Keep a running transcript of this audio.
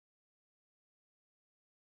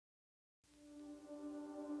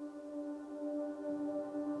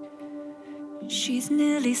She's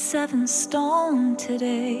nearly 7 stone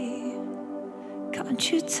today. Can't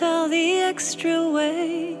you tell the extra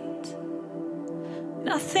weight?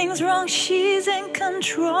 Nothing's wrong, she's in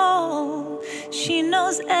control. She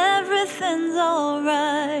knows everything's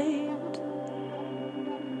alright.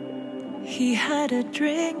 He had a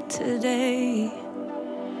drink today.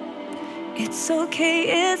 It's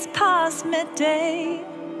okay, it's past midday.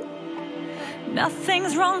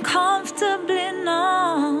 Nothing's wrong, comfortably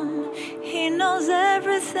numb. He knows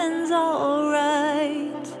everything's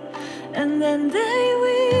alright. And then they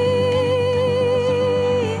weep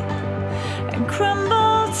and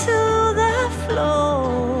crumble to the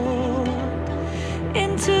floor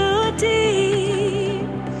into deep.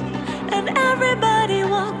 And everybody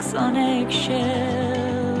walks on eggshells,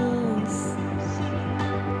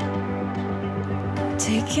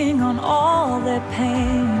 taking on all their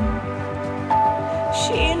pain.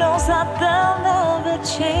 She knows that they'll never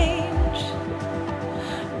change.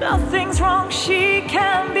 Nothing's wrong, she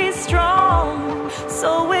can be strong,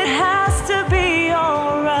 so it has to be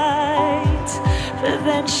alright. But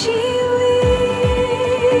then she weeps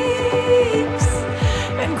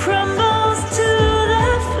and crumbles to the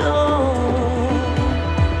floor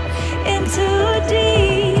into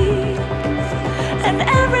deep. And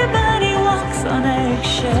everybody walks on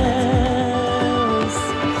eggshells.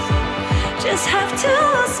 Just have to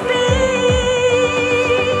speak.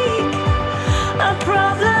 A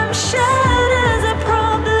problem shatters a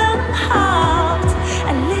problem heart.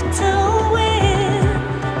 A little wind,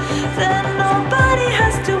 then nobody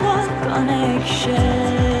has to walk on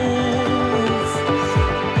eggshells.